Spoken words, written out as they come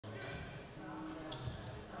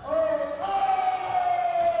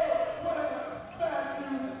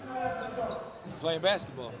Playing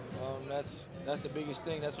basketball. That's the biggest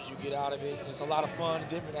thing. That's what you get out of it. It's a lot of fun, a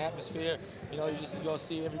different atmosphere. You know, you just go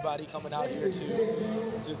see everybody coming out here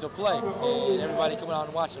to play, and everybody coming out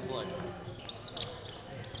and watching play.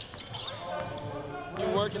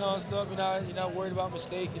 You're working on stuff. You're not worried about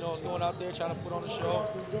mistakes. You know, it's going out there trying to put on a show,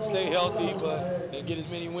 stay healthy, and get as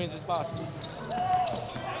many wins as possible.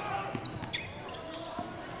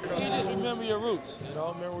 You just remember your roots. You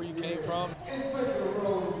know, remember where you came from.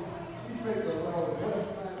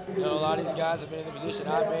 You know, a lot of these guys have been in the position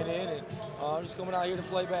I've been in, and I'm just coming out here to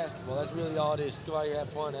play basketball. That's really all it is. Just go out here, have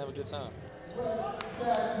fun, and have a good time.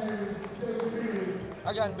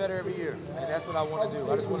 I've gotten better every year, and that's what I want to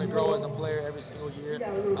do. I just want to grow as a player every single year.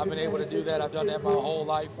 I've been able to do that. I've done that my whole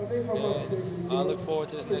life, and I look forward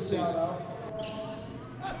to this next season.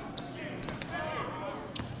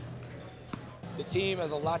 The team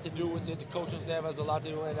has a lot to do with it. The coaching staff has a lot to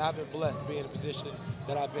do with it, and I've been blessed to be in the position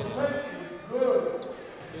that I've been in.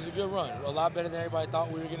 It was a good run, a lot better than everybody thought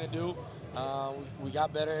we were going to do. We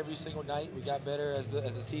got better every single night. We got better as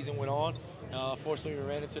the season went on. Fortunately, we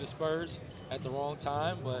ran into the Spurs at the wrong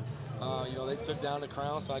time, but you know, they took down the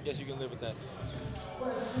crown, so I guess you can live with that.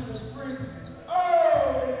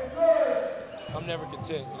 I'm never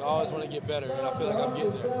content. You know, I always want to get better, and I feel like I'm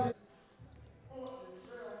getting there.